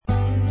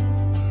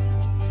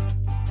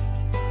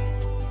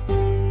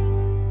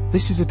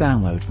This is a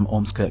download from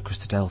Ormskirk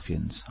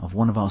Christadelphians of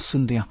one of our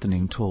Sunday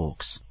afternoon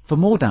talks. For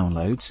more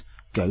downloads,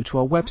 go to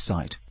our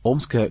website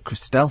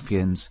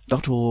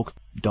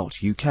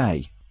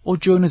ormskirkchristadelphians.org.uk or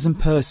join us in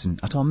person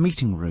at our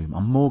meeting room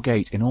on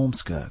Moorgate in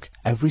Ormskirk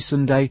every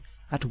Sunday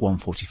at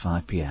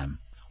 1:45pm.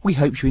 We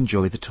hope you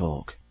enjoy the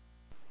talk.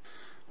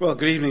 Well,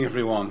 good evening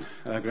everyone.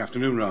 Good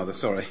afternoon rather,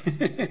 sorry.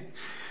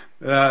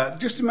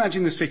 Just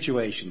imagine the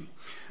situation.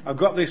 I've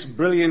got this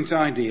brilliant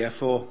idea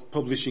for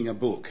publishing a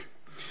book.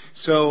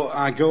 So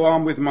I go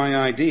on with my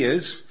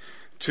ideas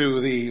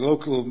to the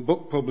local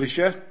book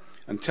publisher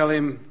and tell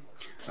him,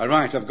 all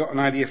right, I've got an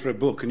idea for a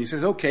book. And he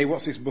says, okay,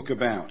 what's this book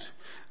about?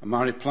 And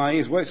my reply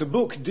is, well, it's a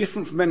book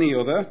different from any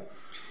other.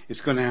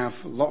 It's going to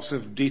have lots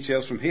of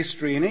details from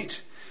history in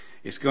it.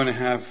 It's going to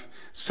have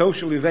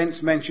social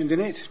events mentioned in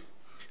it.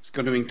 It's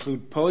going to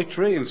include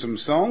poetry and some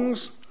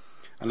songs.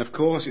 And of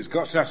course, it's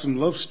got to have some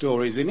love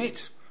stories in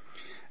it.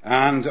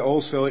 And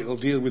also it'll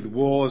deal with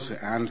wars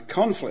and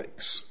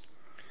conflicts.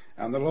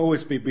 And there'll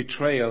always be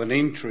betrayal and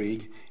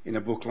intrigue in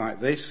a book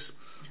like this.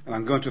 And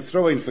I'm going to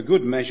throw in, for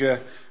good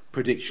measure,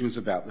 predictions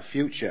about the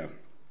future.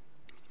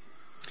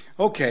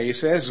 Okay, he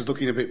says,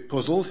 looking a bit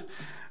puzzled.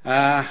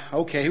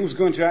 Okay, who's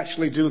going to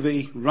actually do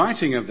the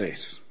writing of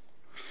this?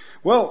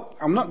 Well,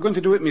 I'm not going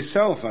to do it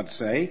myself, I'd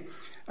say.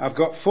 I've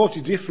got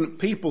 40 different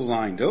people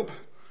lined up.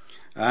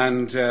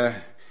 And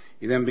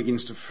he then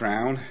begins to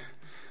frown.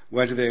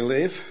 Where do they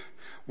live?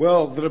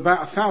 Well, they're about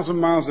 1,000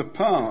 miles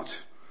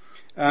apart.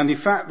 And in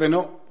fact, they're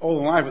not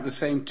all alive at the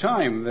same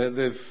time.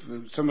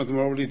 Some of them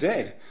are already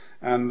dead.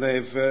 And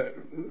they've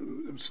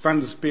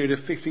spanned a period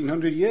of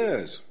 1,500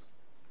 years.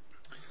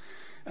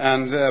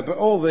 And but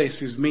all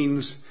this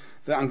means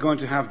that I'm going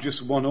to have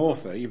just one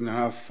author, even though I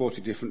have 40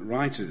 different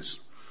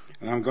writers.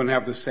 And I'm going to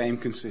have the same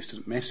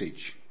consistent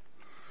message.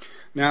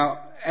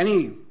 Now,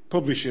 any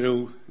publisher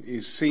who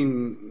is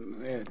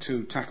seen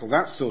to tackle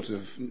that sort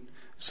of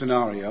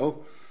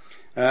scenario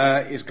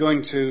is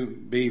going to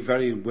be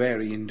very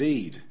wary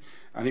indeed.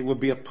 And it would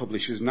be a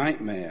publisher's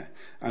nightmare.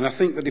 And I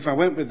think that if I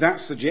went with that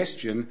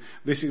suggestion,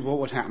 this is what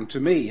would happen to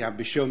me. I'd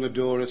be shown the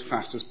door as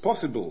fast as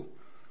possible.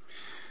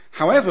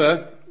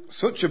 However,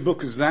 such a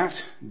book as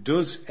that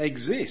does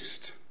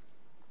exist.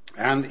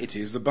 And it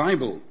is the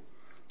Bible.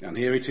 And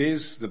here it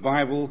is. The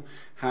Bible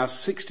has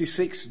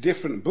 66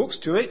 different books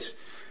to it,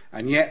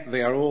 and yet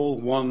they are all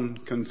one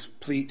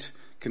complete,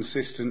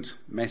 consistent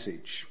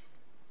message.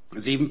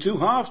 There's even two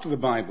halves to the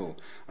Bible.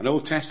 An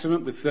Old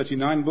Testament with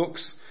 39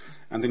 books,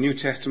 and the New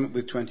Testament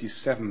with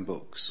 27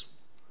 books.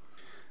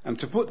 And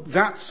to put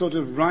that sort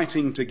of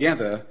writing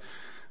together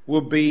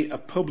would be a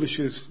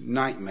publisher's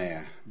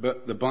nightmare.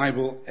 But the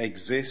Bible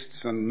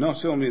exists, and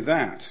not only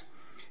that,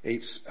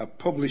 it's a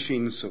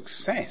publishing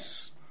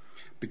success,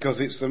 because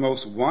it's the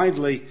most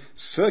widely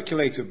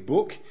circulated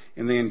book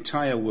in the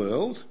entire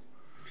world.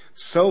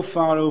 So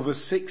far, over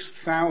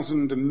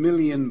 6,000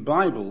 million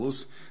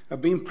Bibles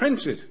have been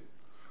printed.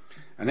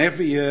 And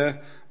every year,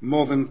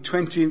 more than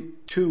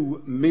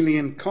 22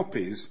 million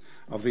copies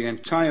of the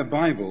entire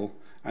Bible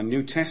and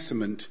New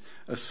Testament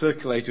are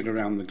circulated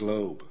around the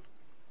globe.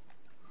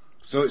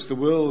 So it's the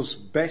world's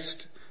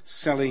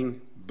best-selling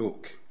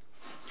book.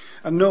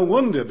 And no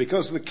wonder,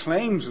 because the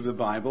claims of the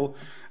Bible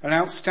are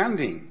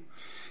outstanding.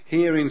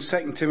 Here in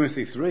 2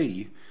 Timothy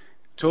 3,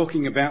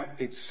 talking about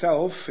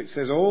itself, it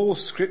says, all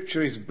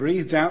Scripture is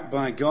breathed out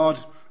by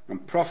God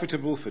and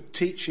profitable for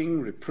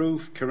teaching,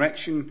 reproof,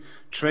 correction,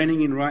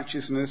 training in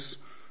righteousness,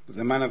 that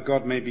the man of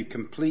God may be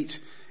complete,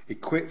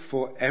 equipped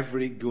for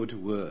every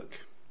good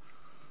work.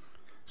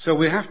 So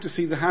we have to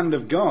see the hand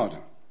of God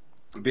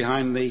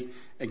behind the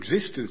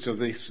existence of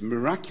this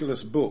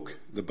miraculous book,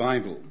 the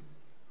Bible.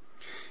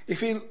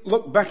 If we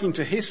look back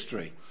into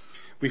history,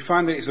 we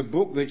find that it's a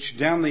book which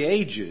down the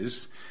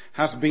ages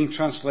has been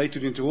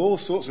translated into all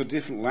sorts of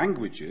different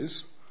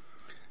languages.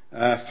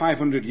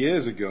 500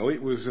 years ago,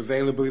 it was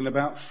available in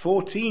about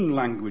 14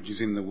 languages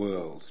in the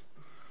world.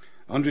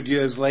 100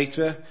 years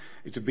later,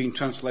 it had been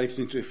translated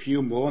into a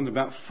few more and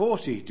about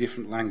 40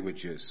 different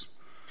languages.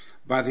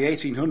 By the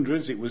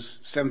 1800s, it was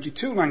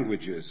 72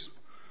 languages.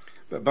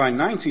 But by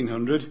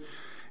 1900,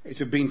 it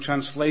had been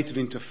translated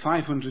into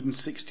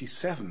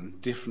 567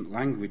 different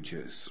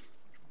languages.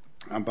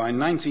 And by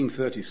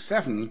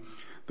 1937,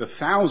 the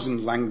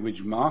 1,000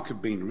 language mark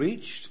had been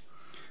reached.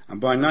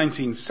 And by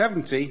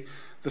 1970,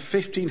 the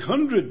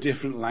 1,500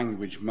 different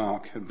language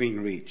mark had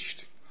been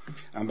reached.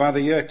 And by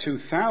the year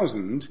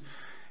 2000,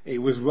 it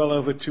was well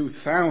over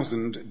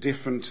 2,000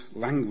 different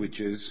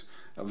languages,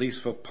 at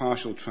least for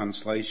partial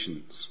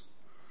translations.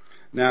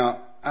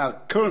 Now,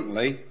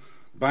 currently,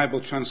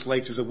 Bible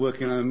translators are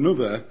working on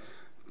another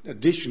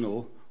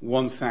additional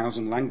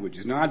 1,000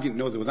 languages. Now, I didn't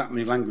know there were that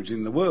many languages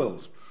in the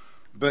world,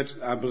 but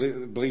I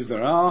believe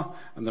there are,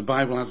 and the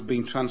Bible has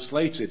been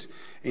translated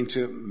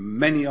into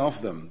many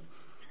of them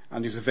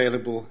and is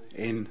available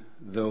in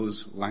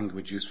those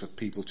languages for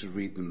people to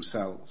read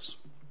themselves.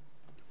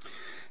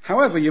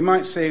 However, you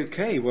might say,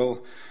 okay,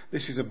 well,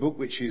 this is a book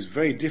which is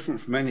very different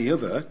from any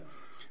other.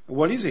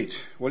 What is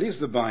it? What is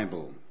the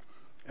Bible?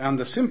 And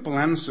the simple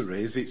answer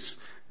is it's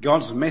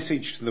God's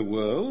message to the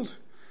world,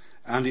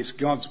 and it's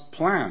God's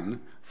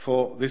plan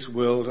for this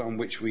world on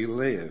which we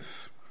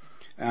live.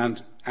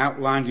 And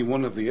outlined in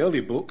one of the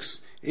early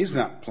books is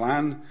that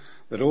plan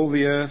that all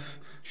the earth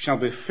shall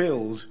be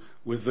filled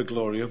with the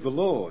glory of the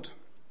Lord.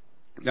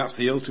 That's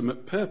the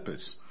ultimate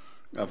purpose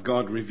of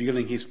God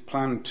revealing his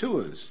plan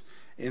to us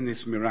in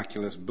this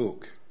miraculous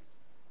book.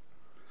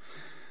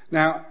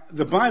 Now,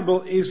 the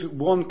Bible is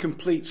one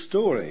complete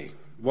story,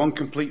 one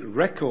complete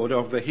record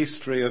of the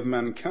history of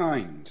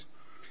mankind.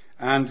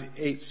 And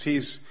it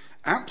is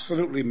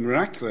absolutely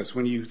miraculous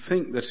when you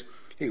think that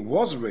it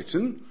was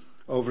written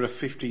over a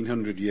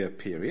 1500-year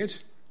period.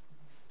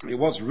 It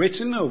was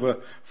written over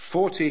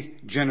 40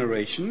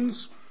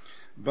 generations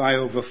by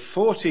over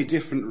 40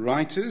 different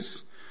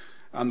writers.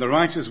 And the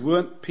writers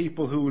weren't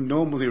people who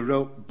normally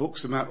wrote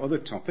books about other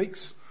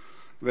topics.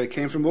 They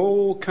came from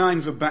all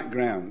kinds of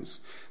backgrounds.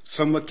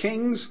 Some were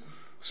kings,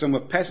 some were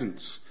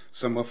peasants,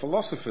 some were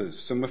philosophers,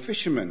 some were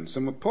fishermen,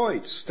 some were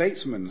poets,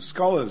 statesmen,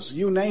 scholars,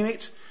 you name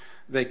it.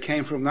 They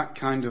came from that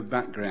kind of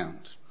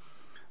background.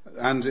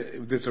 And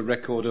there's a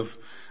record of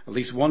at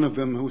least one of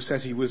them who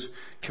says he was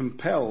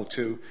compelled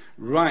to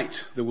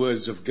write the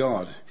words of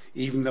God,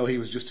 even though he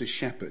was just a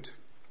shepherd.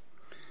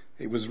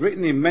 It was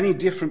written in many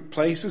different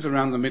places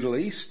around the Middle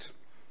East,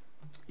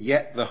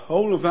 yet the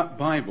whole of that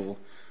Bible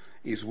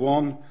is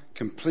one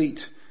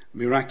complete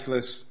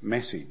miraculous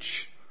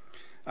message.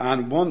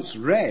 And once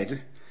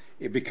read,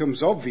 it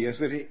becomes obvious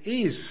that it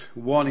is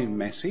one in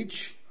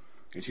message,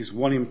 it is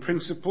one in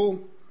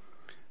principle,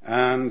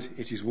 and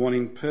it is one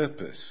in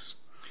purpose.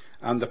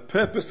 And the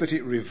purpose that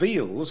it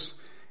reveals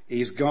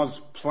is God's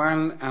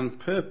plan and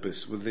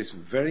purpose with this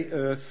very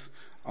earth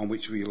on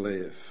which we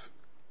live.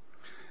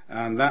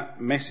 And that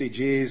message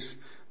is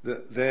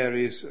that there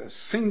is a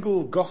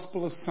single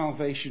gospel of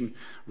salvation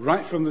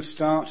right from the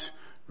start,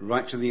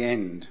 right to the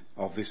end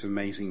of this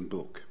amazing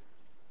book.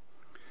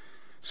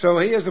 So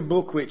here's a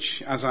book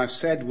which, as I've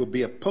said, would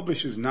be a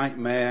publisher's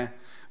nightmare,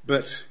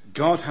 but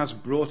God has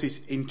brought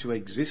it into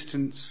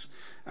existence,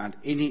 and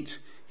in it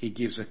he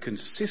gives a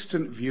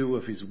consistent view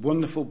of his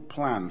wonderful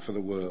plan for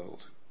the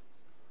world.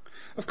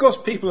 Of course,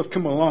 people have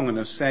come along and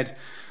have said,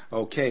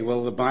 okay,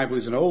 well, the Bible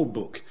is an old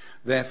book,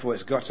 therefore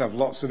it's got to have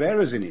lots of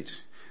errors in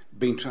it,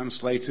 been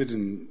translated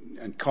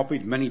and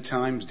copied many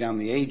times down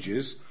the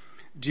ages.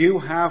 Do you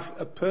have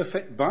a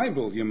perfect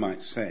Bible, you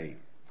might say?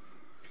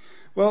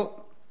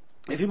 Well,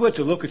 if you were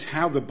to look at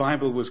how the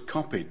Bible was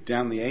copied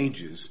down the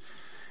ages,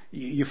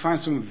 you find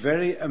some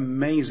very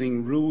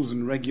amazing rules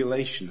and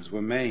regulations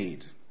were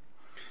made.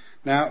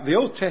 Now, the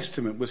Old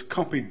Testament was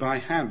copied by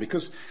hand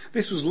because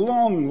this was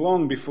long,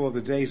 long before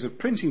the days of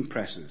printing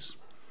presses.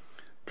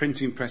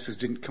 Printing presses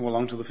didn't come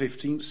along till the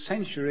 15th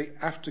century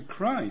after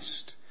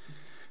Christ.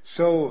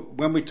 So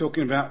when we're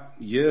talking about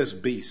years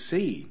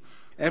BC,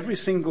 every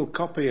single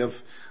copy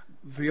of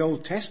the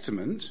Old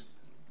Testament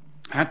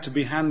had to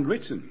be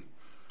handwritten.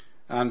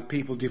 And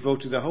people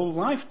devoted their whole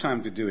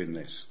lifetime to doing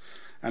this.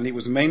 And it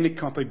was mainly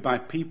copied by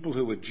people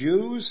who were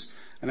Jews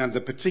and had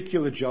the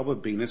particular job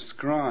of being a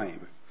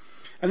scribe.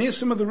 And here's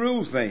some of the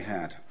rules they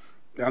had.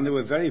 And they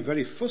were very,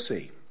 very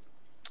fussy.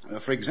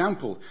 For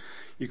example,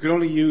 you could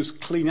only use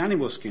clean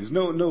animal skins.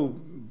 No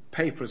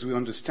paper as we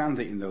understand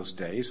it in those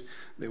days.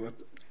 They were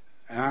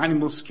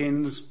animal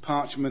skins,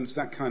 parchments,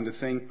 that kind of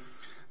thing.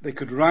 They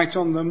could write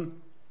on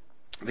them.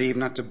 They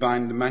even had to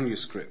bind the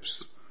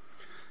manuscripts.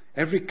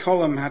 Every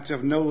column had to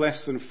have no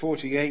less than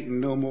 48 and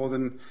no more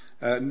than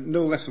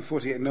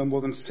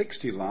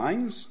 60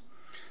 lines.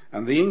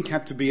 And the ink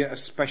had to be a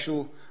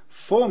special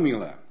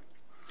formula.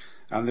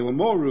 And there were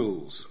more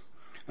rules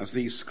as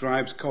these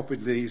scribes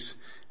copied these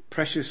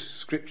precious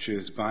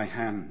scriptures by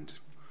hand.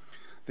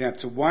 They had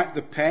to wipe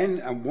the pen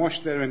and wash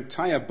their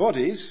entire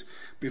bodies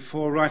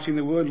before writing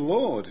the word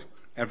Lord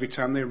every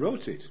time they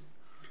wrote it.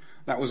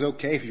 That was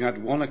okay if you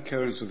had one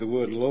occurrence of the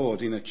word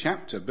Lord in a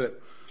chapter, but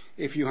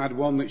if you had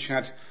one which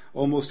had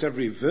almost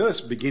every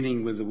verse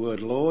beginning with the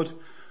word Lord,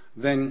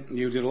 then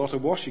you did a lot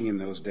of washing in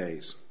those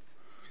days.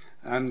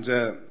 And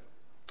there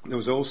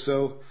was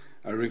also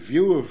a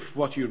review of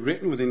what you'd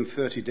written within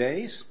 30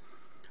 days.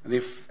 And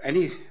if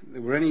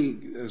there were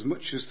as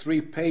much as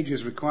 3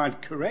 pages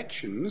required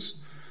corrections,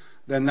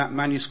 then that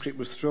manuscript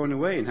was thrown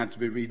away and had to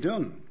be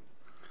redone.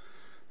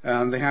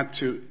 And they had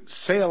to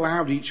say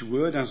aloud each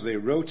word as they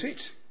wrote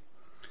it.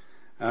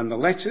 And the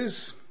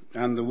letters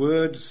and the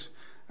words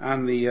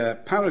and the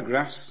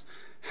paragraphs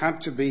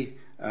had to be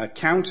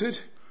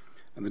counted.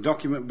 And the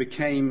document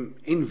became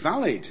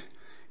invalid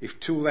if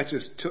 2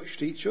 letters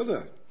touched each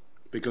other,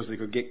 because they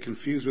could get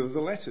confused with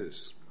the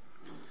letters.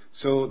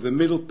 So the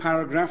middle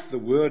paragraph, the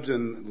word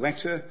and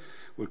letter,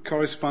 would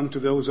correspond to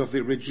those of the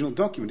original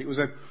document. It was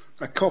a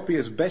copy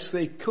as best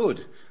they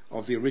could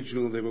of the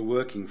original they were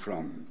working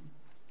from.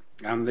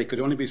 And they could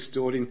only be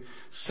stored in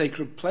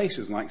sacred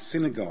places like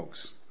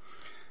synagogues.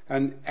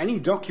 And any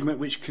document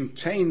which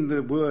contained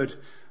the word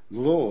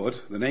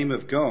Lord, the name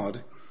of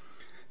God,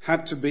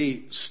 had to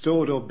be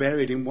stored or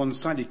buried in one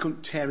side. You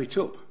couldn't tear it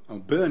up or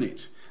burn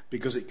it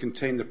because it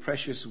contained the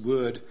precious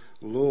word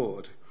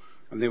Lord.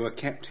 and they were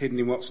kept hidden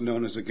in what's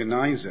known as a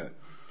genizer,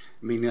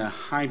 meaning a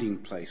hiding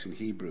place in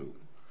Hebrew.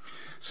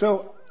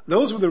 So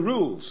those were the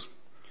rules,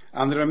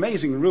 and they're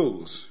amazing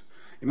rules.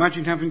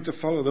 Imagine having to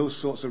follow those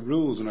sorts of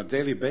rules on a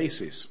daily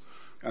basis,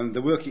 and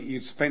the work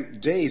you'd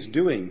spent days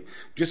doing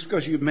just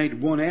because you'd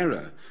made one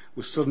error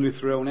was suddenly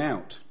thrown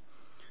out.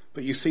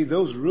 But you see,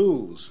 those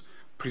rules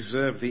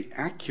preserve the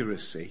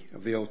accuracy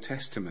of the Old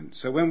Testament.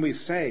 So when we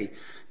say,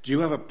 do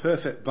you have a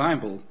perfect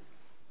Bible?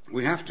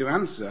 We have to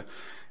answer,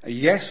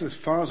 yes, as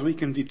far as we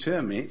can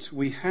determine it,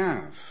 we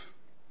have.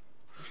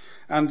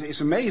 And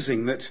it's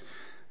amazing that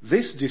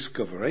this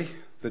discovery,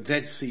 the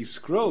Dead Sea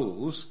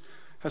Scrolls,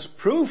 has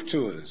proved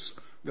to us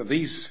that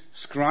these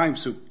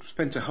scribes who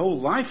spent a whole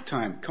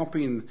lifetime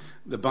copying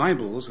the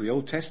Bibles, the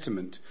Old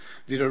Testament,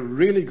 did a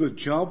really good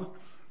job.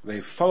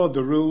 They followed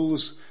the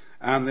rules,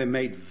 and they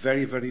made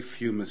very, very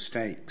few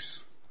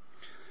mistakes.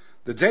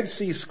 The Dead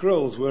Sea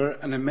Scrolls were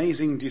an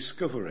amazing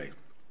discovery.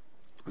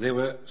 They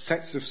were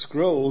sets of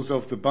scrolls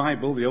of the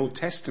Bible, the Old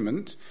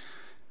Testament.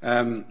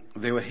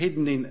 They were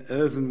hidden in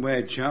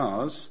earthenware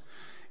jars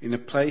in a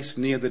place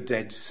near the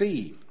Dead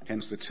Sea,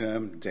 hence the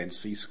term Dead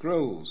Sea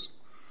Scrolls.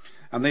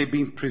 And they've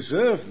been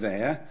preserved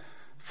there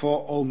for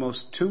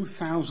almost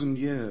 2,000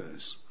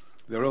 years.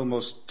 They're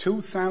almost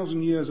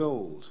 2,000 years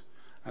old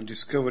and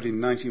discovered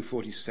in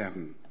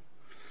 1947.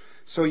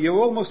 So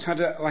you almost had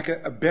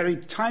a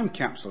buried time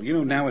capsule. You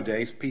know,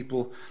 nowadays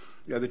people,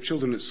 the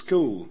children at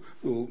school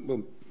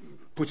will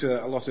put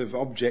a lot of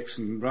objects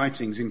and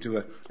writings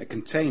into a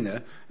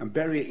container and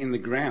bury it in the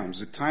ground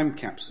as a time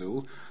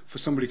capsule for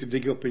somebody to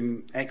dig up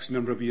in X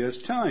number of years'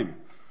 time.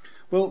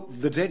 Well,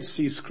 the Dead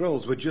Sea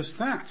Scrolls were just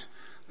that.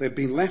 They've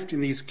been left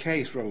in these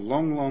caves for a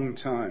long, long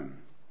time.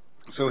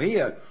 So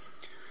here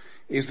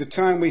is the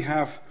time we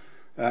have,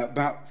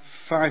 about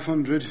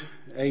 500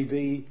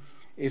 AD,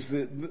 is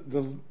the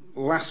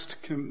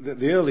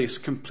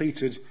earliest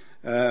completed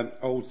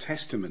Old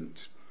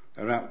Testament.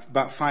 Around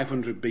about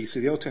 500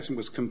 BC. The Old Testament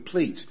was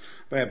complete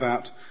by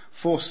about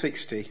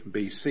 460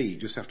 BC,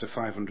 just after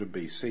 500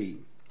 BC.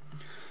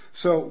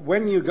 So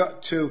when you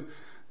got to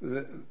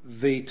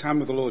the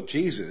time of the Lord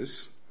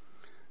Jesus,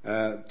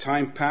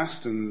 time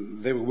passed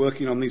and they were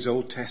working on these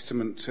Old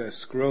Testament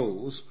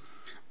scrolls,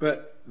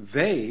 but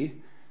the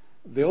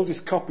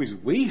oldest copies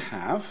we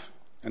have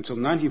until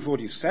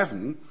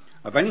 1947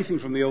 of anything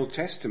from the Old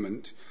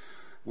Testament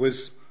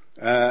was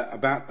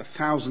about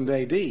 1000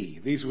 AD.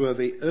 These were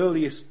the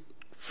earliest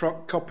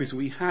copies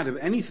we had of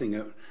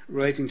anything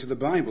relating to the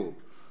Bible.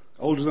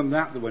 Older than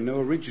that, there were no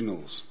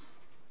originals.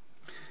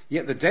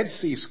 Yet the Dead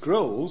Sea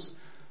Scrolls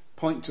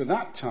point to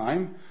that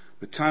time,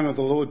 the time of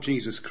the Lord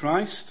Jesus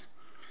Christ,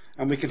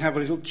 and we can have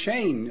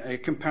a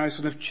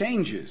comparison of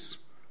changes.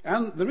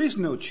 And there is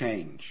no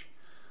change.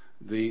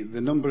 The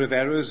number of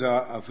errors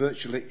are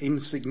virtually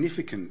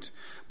insignificant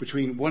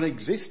between what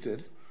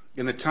existed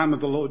in the time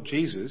of the Lord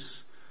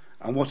Jesus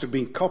and what had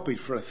been copied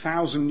for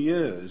 1,000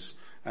 years,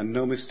 and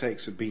no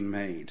mistakes have been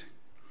made.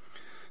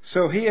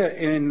 So here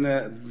in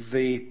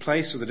the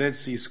place of the Dead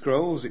Sea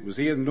Scrolls, it was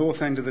here, the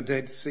north end of the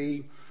Dead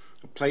Sea,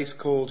 a place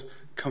called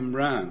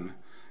Qumran,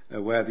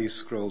 where these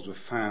scrolls were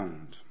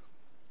found.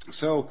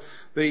 So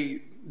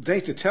the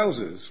data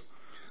tells us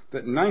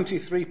that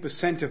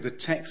 93% of the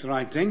texts are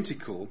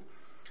identical,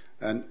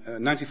 and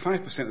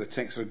 95% of the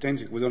texts are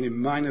identical with only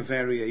minor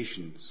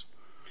variations.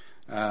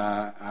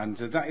 And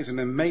that is an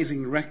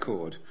amazing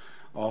record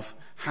of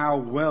how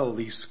well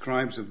these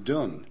scribes have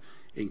done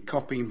in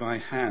copying by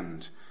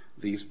hand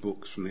these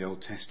books from the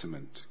Old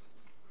Testament.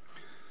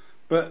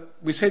 But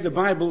we say the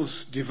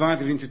Bible's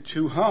divided into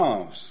two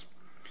halves,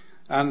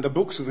 and the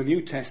books of the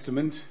New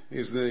Testament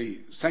is the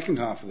second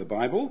half of the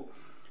Bible,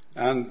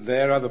 and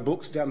there are the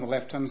books down the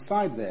left-hand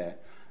side there,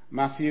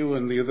 Matthew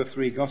and the other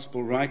three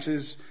gospel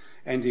writers,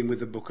 ending with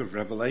the book of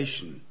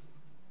Revelation.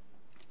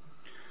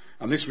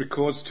 And this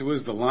records to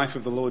us the life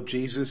of the Lord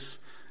Jesus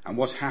and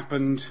what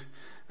happened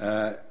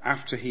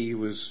after he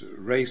was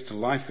raised to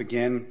life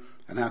again,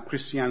 and how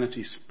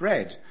Christianity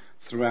spread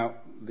throughout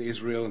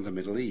Israel and the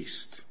Middle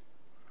East.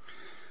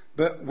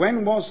 But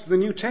when was the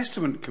New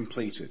Testament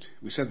completed?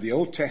 We said the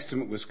Old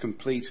Testament was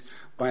complete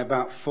by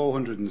about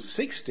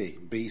 460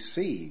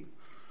 BC.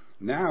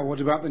 Now,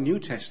 what about the New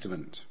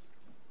Testament?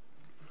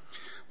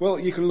 Well,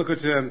 you can look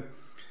at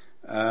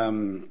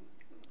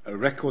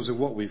records of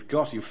what we've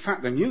got. In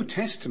fact, the New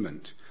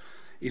Testament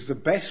is the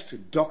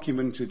best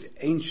documented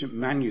ancient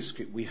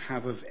manuscript we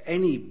have of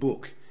any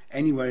book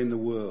anywhere in the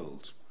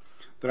world.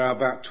 There are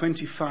about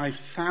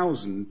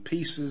 25,000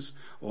 pieces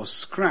or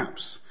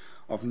scraps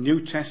of New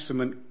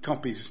Testament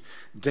copies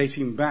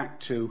dating back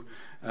to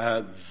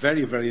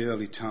very, very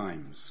early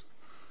times.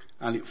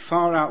 And it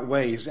far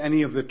outweighs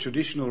any of the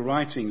traditional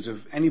writings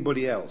of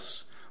anybody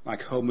else,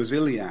 like Homer's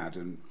Iliad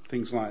and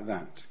things like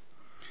that.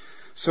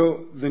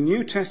 So the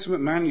New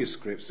Testament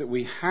manuscripts that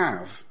we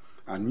have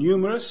are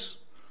numerous,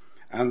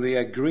 and they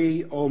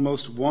agree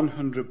almost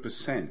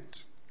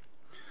 100%.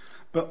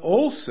 But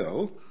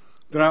also,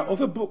 there are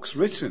other books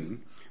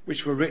written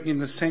which were written in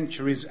the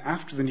centuries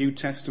after the New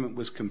Testament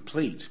was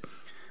complete,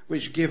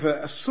 which give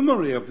a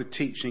summary of the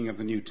teaching of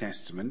the New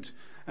Testament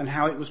and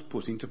how it was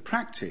put into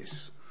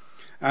practice.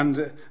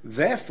 And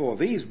therefore,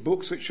 these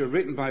books, which are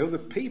written by other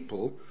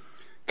people,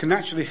 can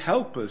actually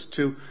help us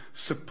to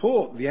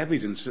support the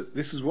evidence that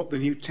this is what the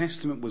New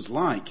Testament was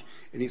like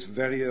in its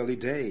very early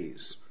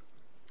days.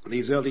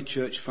 These early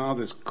church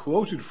fathers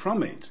quoted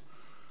from it,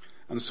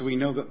 and so we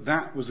know that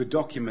that was a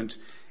document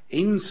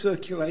in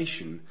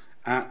circulation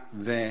at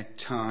their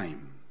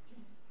time.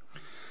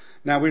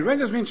 Now, we read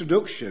as an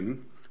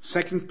introduction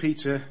 2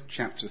 Peter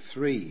chapter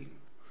 3.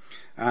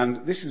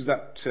 And this is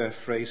that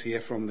phrase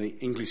here from the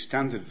English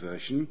Standard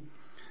Version.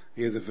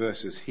 Here are the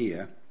verses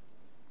here.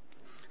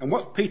 And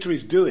what Peter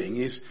is doing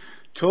is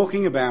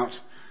talking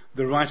about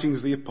the writings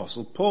of the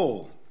Apostle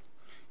Paul.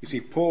 You see,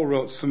 Paul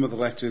wrote some of the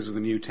letters of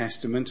the New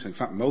Testament, in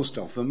fact most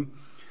of them.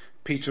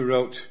 Peter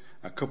wrote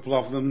a couple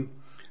of them,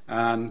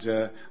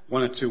 and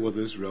one or two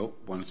others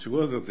wrote one or two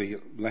other of the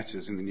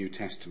letters in the New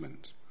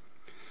Testament.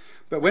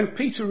 But when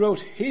Peter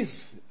wrote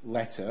his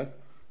letter,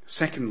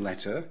 second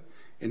letter,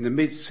 in the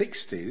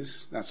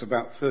mid-60s, that's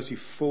about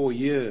 34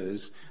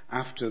 years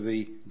after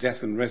the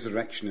death and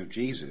resurrection of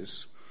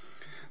Jesus,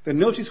 then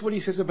notice what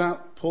he says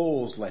about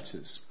Paul's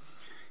letters.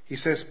 He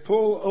says,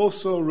 Paul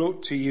also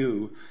wrote to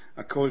you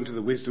according to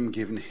the wisdom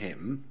given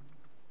him,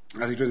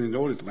 as he does in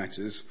all his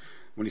letters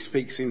when he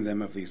speaks in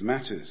them of these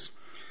matters.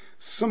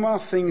 There are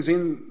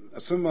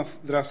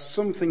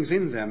some things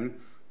in them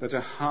that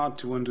are hard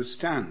to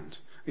understand.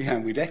 Yeah,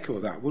 and we'd echo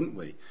that, wouldn't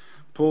we?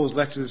 Paul's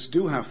letters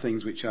do have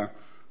things which are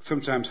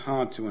sometimes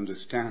hard to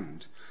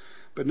understand.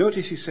 But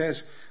notice he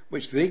says,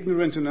 which the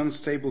ignorant and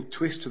unstable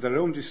twist to their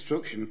own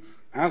destruction,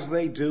 as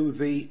they do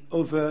the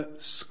other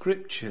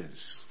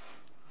scriptures.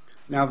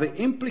 Now, the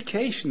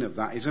implication of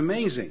that is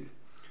amazing,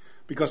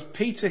 because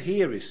Peter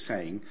here is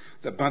saying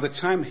that by the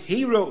time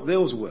he wrote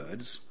those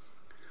words,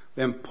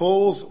 then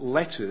Paul's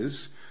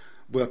letters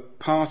were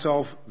part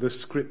of the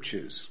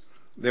scriptures.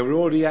 They were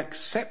already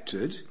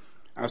accepted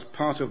as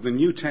part of the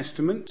New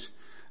Testament,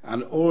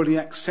 and already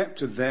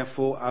accepted,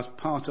 therefore, as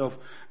part of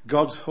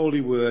God's holy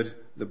word,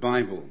 the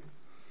Bible.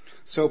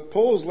 So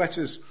Paul's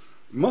letters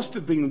must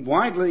have been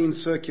widely in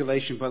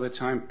circulation by the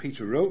time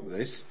Peter wrote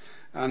this,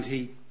 and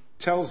he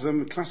tells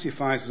them,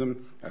 classifies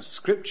them as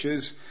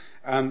scriptures,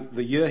 and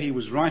the year he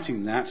was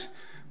writing that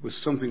was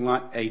something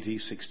like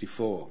AD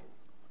 64.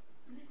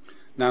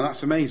 Now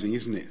that's amazing,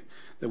 isn't it?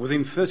 That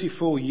within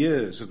 34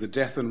 years of the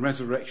death and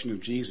resurrection of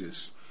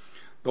Jesus,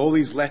 all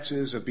these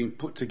letters have been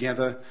put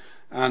together,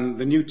 and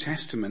the New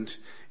Testament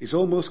is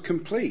almost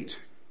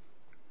complete.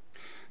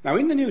 Now,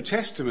 in the New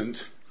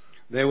Testament,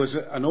 there was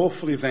an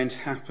awful event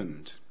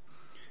happened.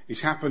 It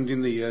happened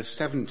in the year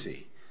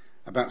 70,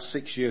 about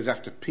 6 years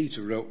after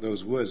Peter wrote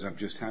those words I've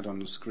just had on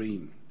the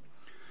screen.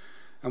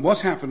 And what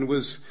happened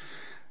was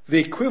the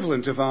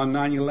equivalent of our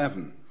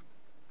 9/11.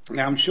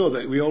 Now, I'm sure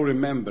that we all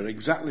remember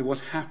exactly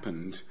what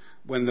happened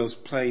when those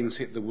planes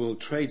hit the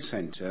World Trade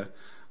Center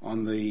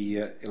on the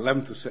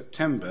 11th of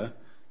September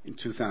in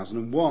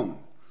 2001.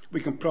 We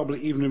can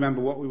probably even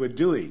remember what we were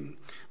doing,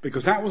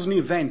 because that was an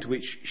event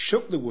which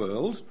shook the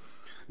world,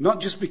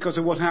 not just because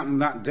of what happened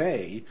that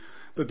day,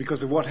 but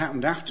because of what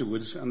happened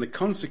afterwards and the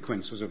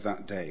consequences of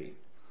that day.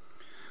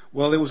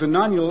 Well, there was a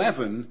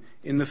 9/11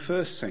 in the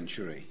first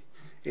century.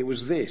 It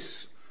was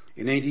this,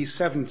 in AD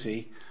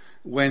 70,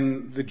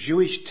 when the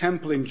Jewish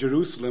temple in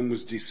Jerusalem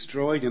was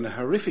destroyed in a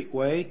horrific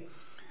way,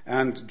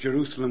 and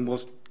Jerusalem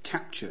was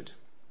captured.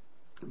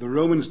 The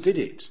Romans did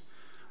it.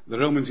 The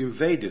Romans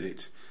invaded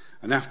it.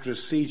 And after a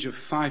siege of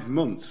 5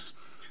 months,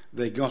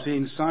 they got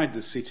inside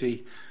the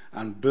city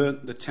and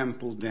burnt the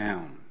temple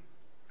down.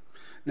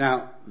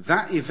 Now,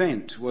 that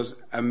event was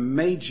a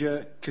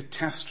major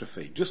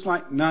catastrophe, just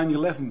like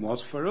 9/11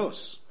 was for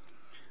us.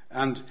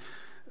 And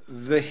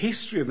the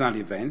history of that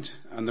event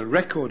and the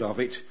record of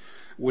it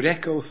would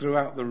echo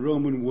throughout the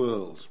Roman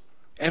world.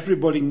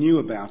 Everybody knew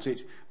about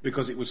it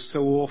because it was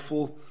so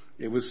awful,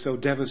 it was so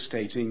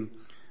devastating,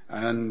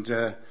 and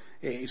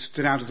it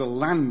stood out as a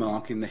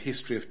landmark in the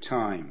history of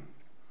time.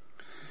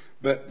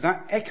 But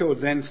that echoed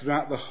then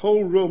throughout the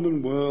whole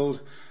Roman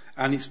world,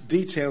 and its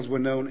details were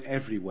known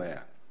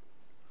everywhere.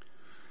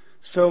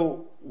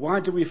 So why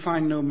do we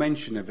find no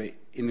mention of it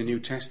in the New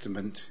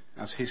Testament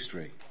as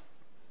history?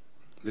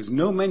 There's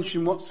no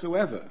mention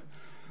whatsoever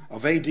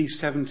of AD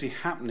 70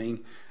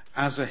 happening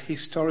as a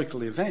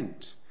historical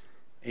event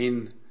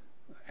in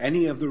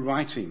any of the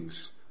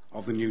writings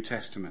of the New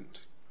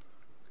Testament.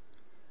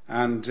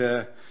 And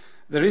there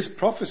is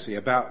prophecy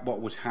about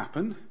what would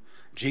happen.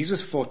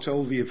 Jesus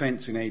foretold the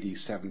events in AD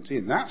 70,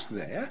 and that's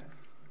there.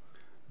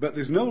 But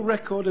there's no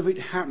record of it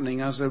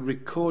happening as a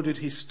recorded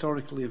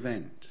historical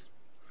event.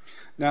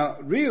 Now,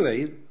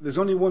 really, there's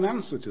only one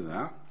answer to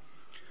that,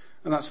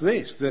 and that's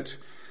this, that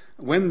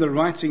when the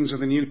writings of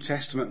the New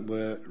Testament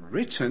were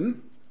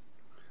written,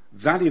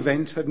 that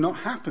event had not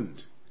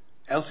happened,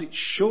 else it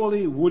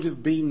surely would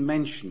have been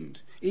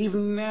mentioned.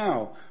 Even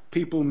now,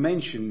 people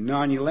mention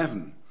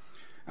 9/11,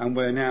 and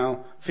we're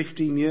now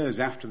 15 years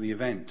after the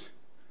event.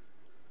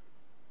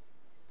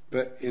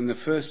 But in the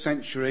first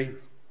century,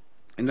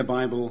 in the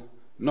Bible,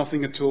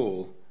 nothing at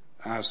all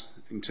as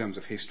in terms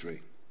of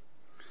history.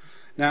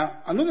 Now,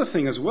 another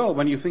thing as well,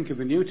 when you think of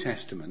the New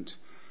Testament,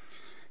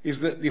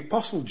 is that the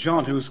Apostle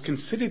John, who is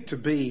considered to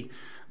be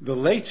the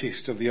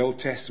latest of the Old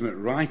Testament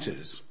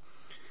writers,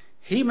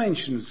 he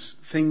mentions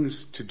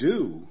things to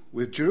do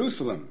with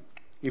Jerusalem.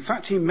 In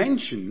fact, he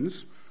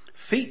mentions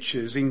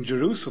features in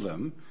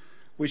Jerusalem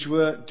which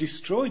were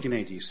destroyed in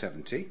AD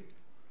 70.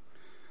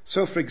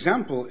 So, for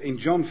example, in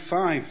John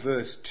 5,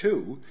 verse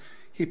 2,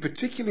 he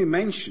particularly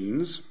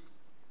mentions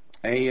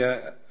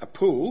a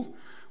pool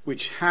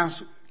which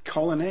has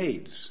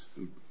colonnades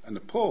and a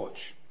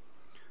porch.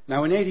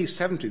 Now, in AD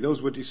 70,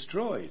 those were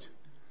destroyed.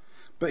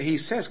 But he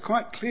says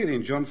quite clearly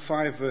in John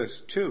 5,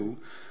 verse 2,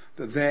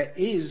 that there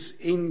is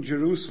in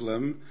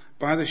Jerusalem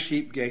by the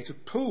sheep gate a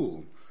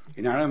pool,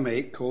 in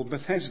Aramaic called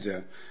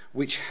Bethesda,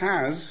 which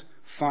has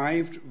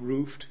 5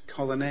 roofed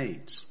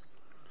colonnades.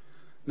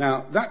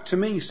 Now, that to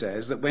me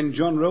says that when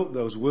John wrote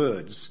those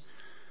words,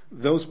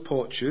 those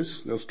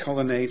porches, those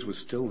colonnades were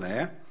still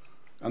there,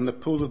 and the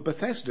pool of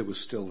Bethesda was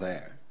still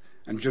there,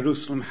 and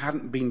Jerusalem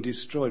hadn't been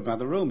destroyed by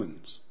the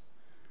Romans.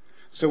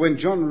 So when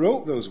John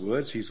wrote those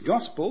words, his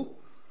gospel,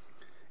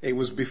 it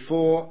was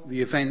before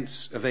the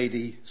events of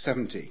AD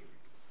 70.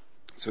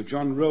 So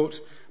John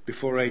wrote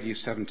before AD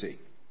 70.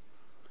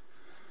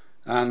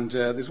 And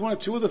there's one or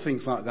two other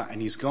things like that in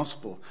his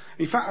gospel.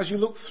 In fact, as you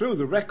look through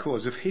the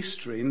records of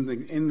history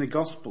in the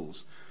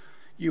gospels,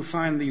 you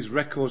find these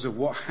records of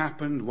what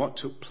happened, what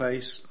took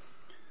place,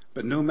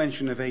 but no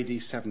mention of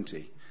AD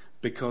 70.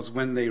 Because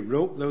when they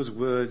wrote those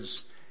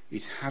words,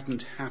 it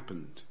hadn't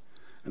happened.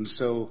 And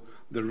so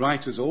the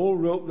writers all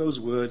wrote those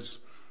words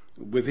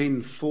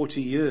within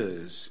 40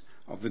 years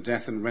of the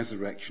death and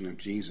resurrection of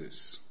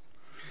Jesus.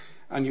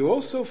 And you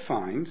also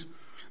find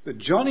that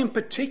John in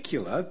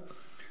particular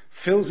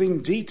fills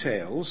in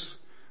details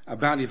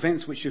about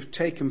events which have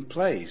taken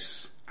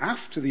place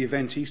after the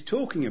event he's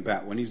talking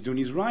about when he's doing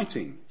his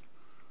writing.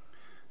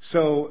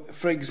 So,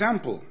 for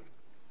example,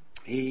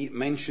 he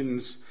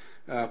mentions,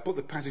 put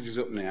the passages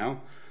up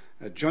now,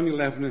 John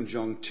 11 and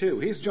John 2.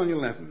 Here's John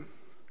 11.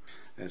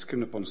 It's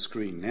coming up on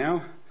screen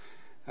now.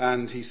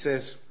 And he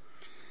says,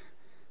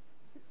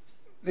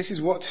 this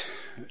is what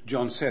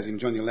John says in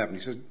John 11.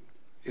 He says,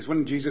 it's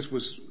when Jesus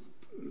was,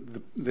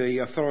 the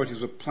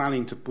authorities were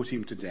planning to put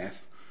him to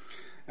death.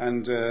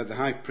 And the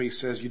high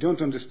priest says, you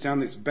don't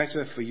understand that it's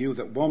better for you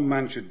that one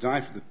man should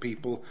die for the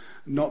people,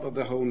 not that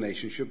the whole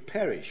nation should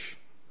perish.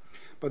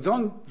 But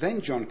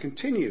then John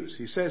continues.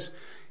 He says,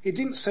 he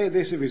didn't say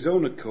this of his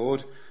own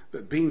accord,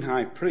 but being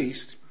high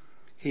priest,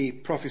 he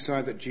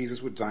prophesied that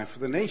Jesus would die for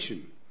the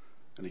nation.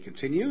 And he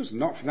continues,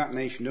 not for that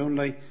nation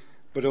only,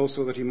 but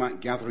also that he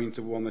might gather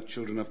into one the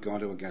children of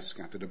God who will get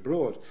scattered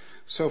abroad.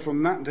 So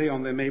from that day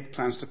on, they made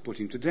plans to put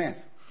him to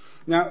death.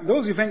 Now,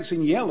 those events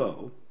in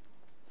yellow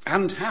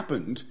hadn't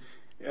happened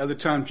at the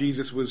time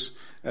Jesus was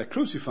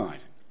crucified.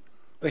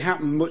 They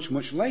happened much,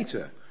 much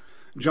later.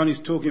 John is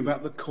talking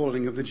about the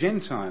calling of the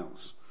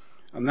Gentiles.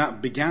 And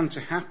that began to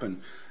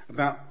happen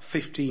about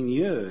 15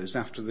 years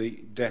after the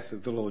death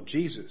of the Lord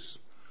Jesus.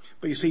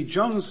 But you see,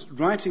 John's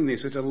writing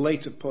this at a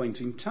later point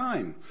in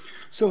time.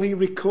 So he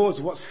records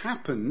what's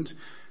happened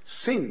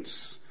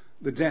since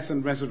the death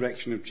and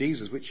resurrection of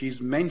Jesus, which he's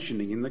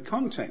mentioning in the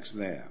context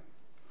there.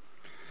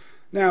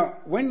 Now,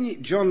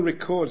 when John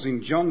records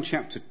in John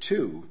chapter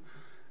 2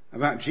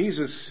 about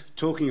Jesus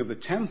talking of the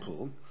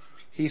temple,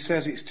 he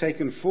says it's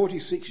taken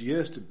 46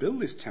 years to build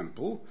this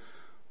temple.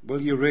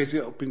 Will you raise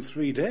it up in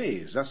 3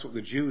 days? That's what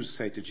the Jews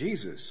say to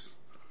Jesus.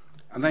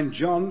 And then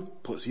John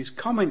puts his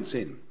comments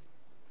in.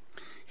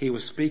 He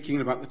was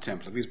speaking about the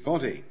temple of his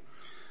body.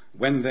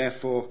 When,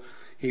 therefore,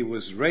 he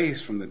was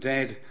raised from the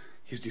dead,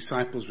 his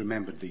disciples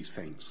remembered these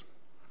things.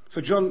 So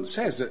John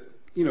says that,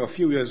 a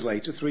few years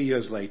later, 3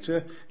 years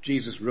later,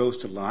 Jesus rose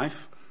to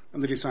life,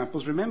 and the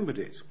disciples remembered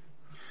it.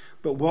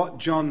 But what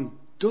John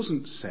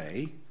doesn't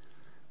say,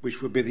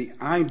 which would be the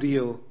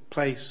ideal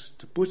place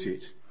to put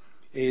it,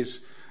 is,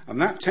 and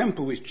that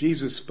temple which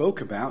Jesus spoke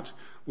about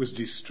was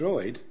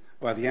destroyed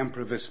by the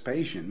Emperor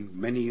Vespasian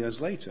many years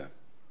later.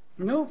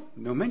 No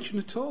mention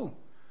at all.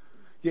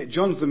 Yet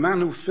John's the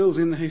man who fills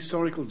in the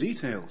historical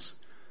details,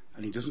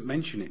 and he doesn't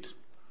mention it.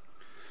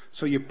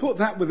 So you put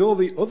that with all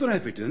the other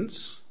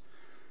evidence,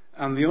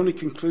 and the only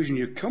conclusion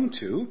you come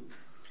to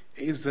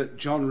is that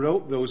John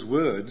wrote those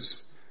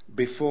words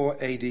before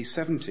AD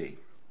 70.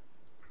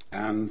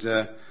 And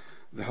the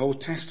whole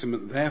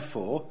Testament,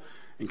 therefore,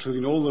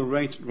 including all the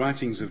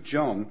writings of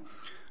John,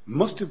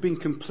 must have been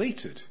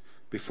completed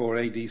before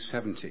AD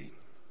 70.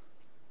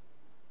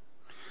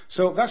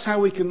 So that's how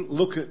we can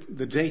look at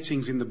the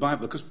datings in the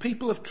Bible, because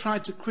people have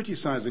tried to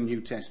criticize the New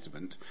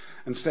Testament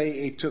and say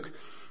it took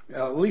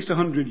at least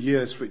 100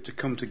 years for it to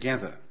come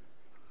together.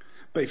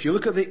 But if you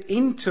look at the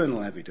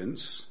internal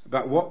evidence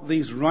about what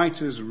these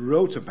writers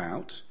wrote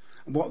about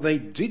and what they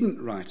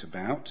didn't write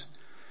about,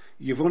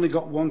 you've only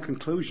got one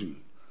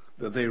conclusion,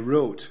 that they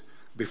wrote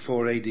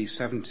before AD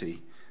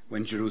 70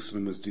 when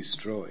Jerusalem was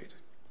destroyed.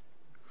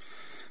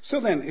 So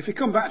then, if we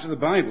come back to the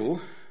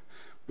Bible,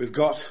 we've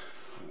got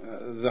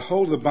the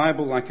whole of the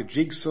Bible like a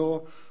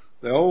jigsaw,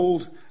 the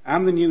Old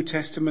and the New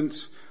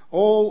Testaments,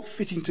 all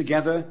fitting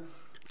together,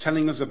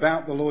 telling us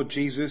about the Lord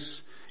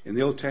Jesus. In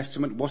the Old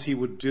Testament, what he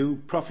would do,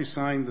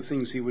 prophesying the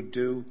things he would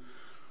do.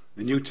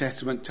 The New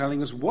Testament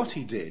telling us what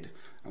he did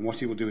and what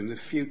he will do in the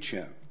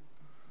future.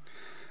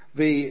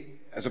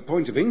 As a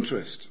point of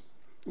interest,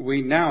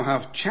 we now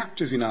have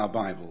chapters in our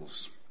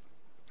Bibles.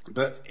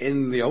 But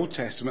in the Old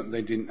Testament,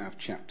 they didn't have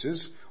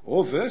chapters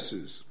or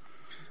verses.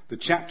 The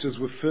chapters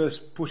were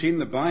first put in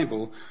the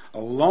Bible a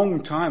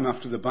long time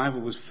after the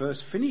Bible was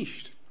first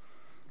finished,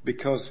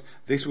 because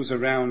this was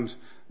around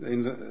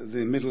in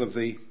the middle of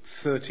the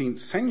 13th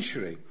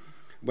century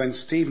when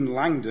Stephen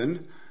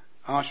Langdon,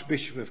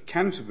 Archbishop of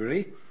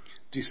Canterbury,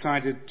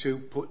 decided to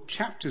put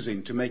chapters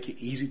in to make it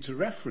easy to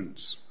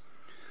reference.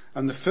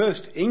 And the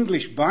first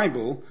English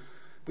Bible,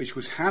 which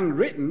was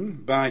handwritten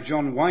by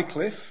John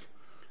Wycliffe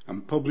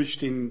and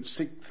published in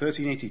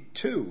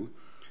 1382,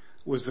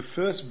 was the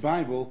first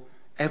Bible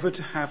ever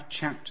to have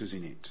chapters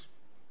in it.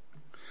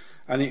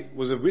 And it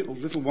was a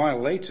little while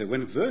later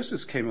when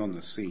verses came on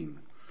the scene.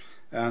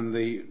 And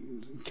the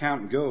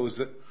account goes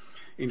that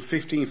in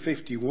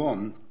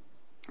 1551,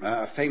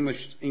 a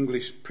famous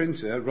English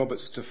printer, Robert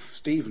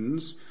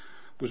Stephens,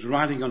 was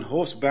riding on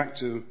horseback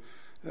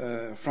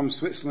from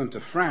Switzerland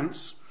to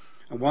France.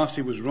 And whilst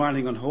he was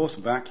riding on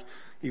horseback,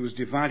 he was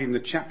dividing the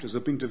chapters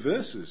up into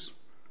verses.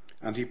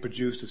 And he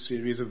produced a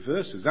series of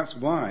verses. That's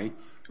why,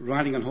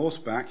 riding on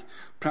horseback,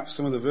 perhaps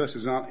some of the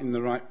verses aren't in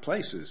the right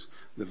places.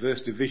 The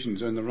verse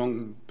divisions are in the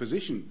wrong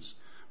positions.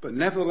 But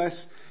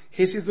nevertheless,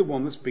 his is the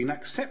one that's been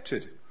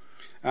accepted.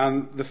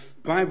 And the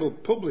Bible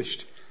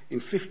published in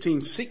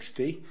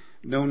 1560,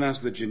 known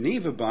as the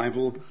Geneva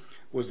Bible,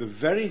 was the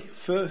very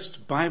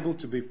first Bible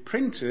to be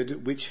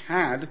printed which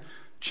had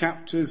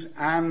chapters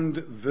and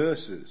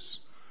verses.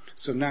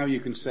 So now you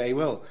can say,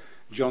 well,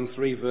 John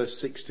 3 verse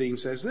 16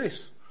 says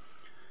this.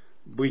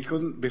 We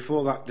couldn't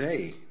before that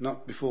day,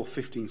 not before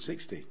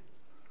 1560.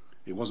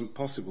 It wasn't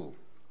possible.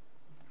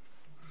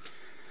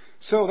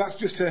 So that's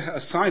just a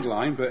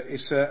sideline, but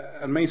it's an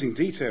amazing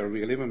detail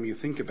really when you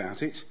think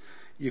about it.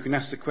 You can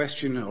ask the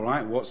question, all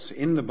right, what's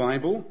in the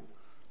Bible?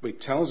 It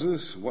tells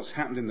us what's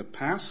happened in the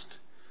past,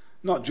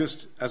 not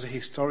just as a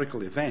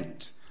historical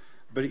event,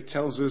 but it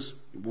tells us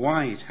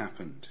why it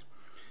happened.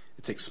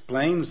 It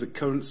explains the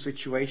current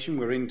situation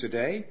we're in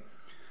today,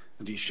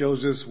 and it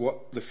shows us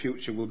what the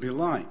future will be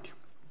like.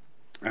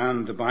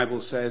 And the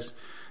Bible says,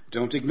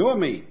 don't ignore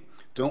me.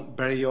 Don't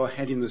bury your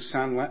head in the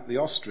sand like the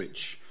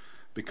ostrich,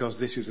 because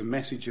this is a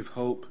message of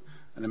hope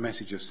and a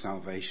message of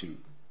salvation.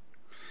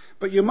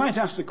 But you might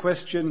ask the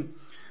question,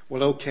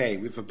 well, okay,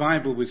 with a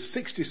Bible with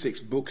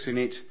 66 books in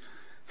it,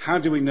 how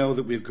do we know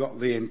that we've got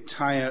the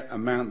entire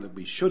amount that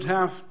we should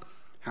have?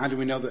 How do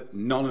we know that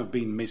none have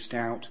been missed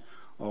out?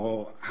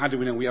 Or how do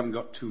we know we haven't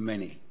got too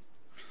many?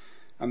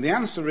 And the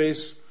answer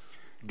is,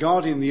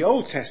 God in the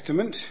Old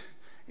Testament,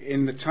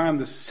 in the time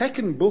the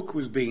second book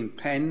was being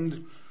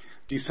penned,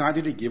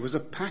 decided to give us a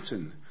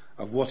pattern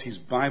of what his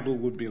Bible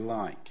would be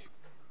like.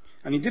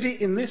 And he did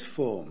it in this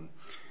form.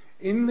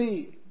 In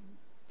the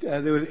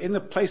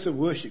place of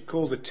worship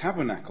called the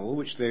tabernacle,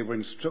 which they were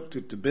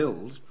instructed to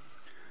build,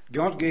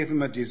 God gave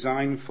them a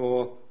design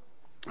for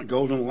a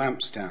golden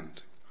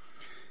lampstand.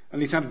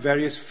 And it had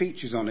various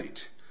features on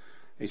it.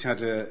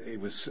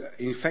 It was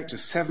in effect a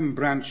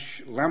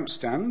 7-branch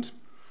lampstand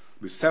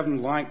with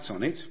 7 lights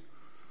on it.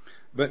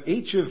 But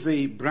each of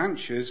the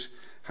branches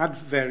had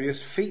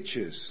various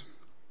features.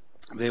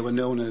 They were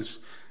known as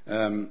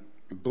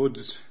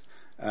buds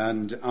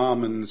and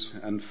almonds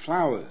and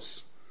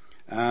flowers.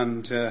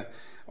 And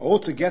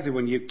altogether,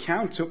 when you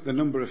count up the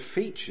number of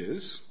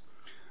features,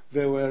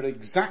 there were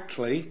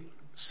exactly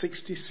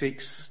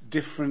 66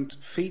 different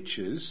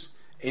features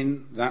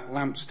in that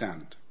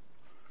lampstand.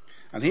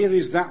 And here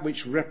is that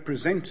which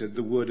represented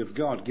the Word of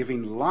God,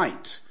 giving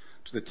light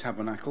to the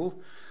tabernacle,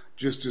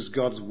 just as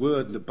God's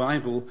Word, the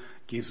Bible,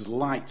 gives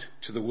light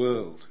to the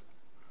world.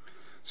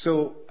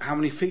 So, how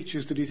many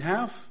features did it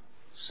have?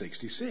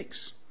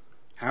 66.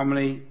 How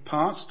many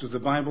parts does the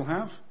Bible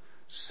have?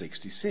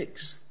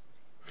 66.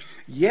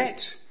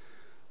 Yet,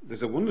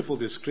 there's a wonderful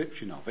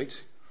description of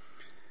it.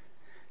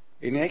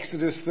 In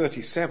Exodus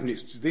 37,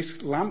 this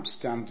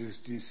lampstand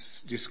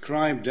is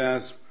described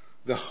as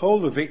the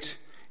whole of it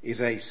is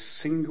a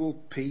single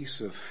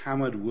piece of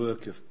hammered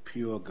work of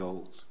pure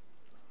gold.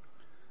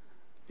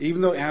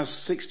 Even though it has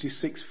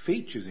 66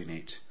 features in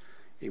it,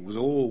 it was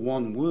all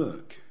one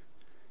work.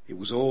 It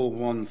was all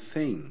one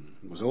thing.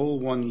 It was all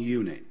one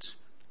unit.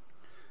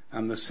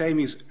 And the same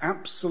is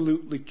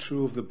absolutely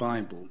true of the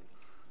Bible.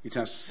 It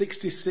has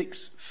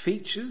 66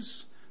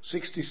 features,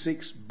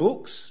 66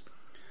 books,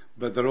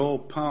 but they're all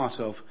part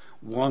of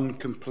one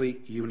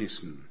complete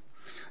unison.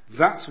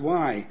 That's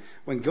why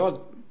when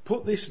God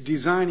put this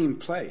design in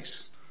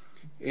place,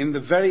 in the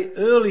very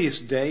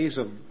earliest days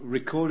of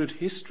recorded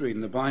history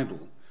in the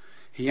Bible,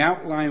 he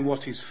outlined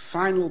what his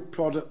final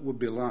product would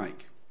be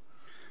like.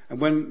 And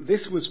when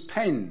this was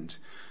penned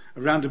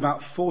around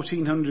about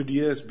 1400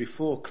 years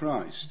before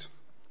Christ,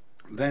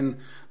 then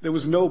there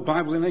was no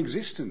Bible in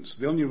existence.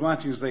 The only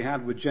writings they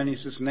had were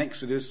Genesis and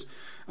Exodus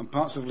and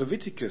parts of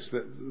Leviticus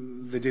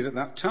that they did at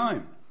that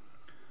time.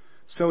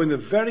 So in the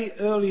very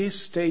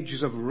earliest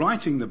stages of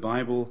writing the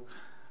Bible,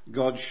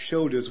 God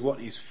showed us what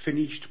his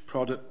finished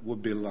product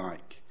would be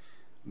like,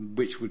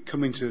 which would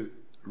come into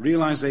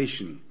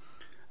realization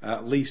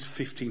at least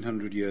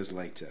 1500 years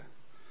later.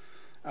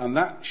 And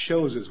that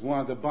shows us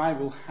why the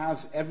Bible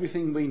has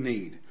everything we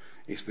need.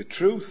 It's the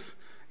truth,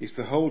 it's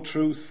the whole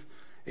truth,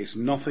 it's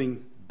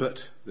nothing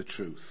but the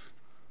truth.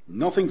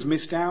 Nothing's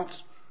missed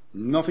out,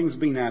 nothing's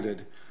been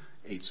added,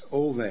 it's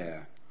all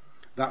there.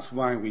 That's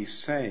why we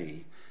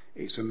say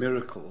it's a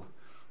miracle,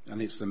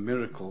 and it's the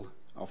miracle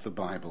of the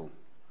Bible.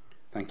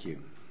 Thank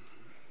you.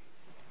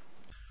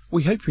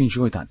 We hope you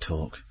enjoyed that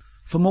talk.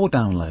 For more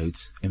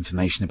downloads,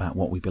 information about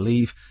what we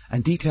believe,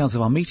 and details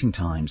of our meeting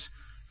times,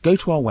 go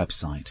to our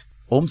website,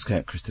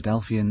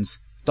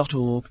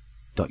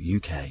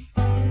 ormskirkchristadelphians.org.uk.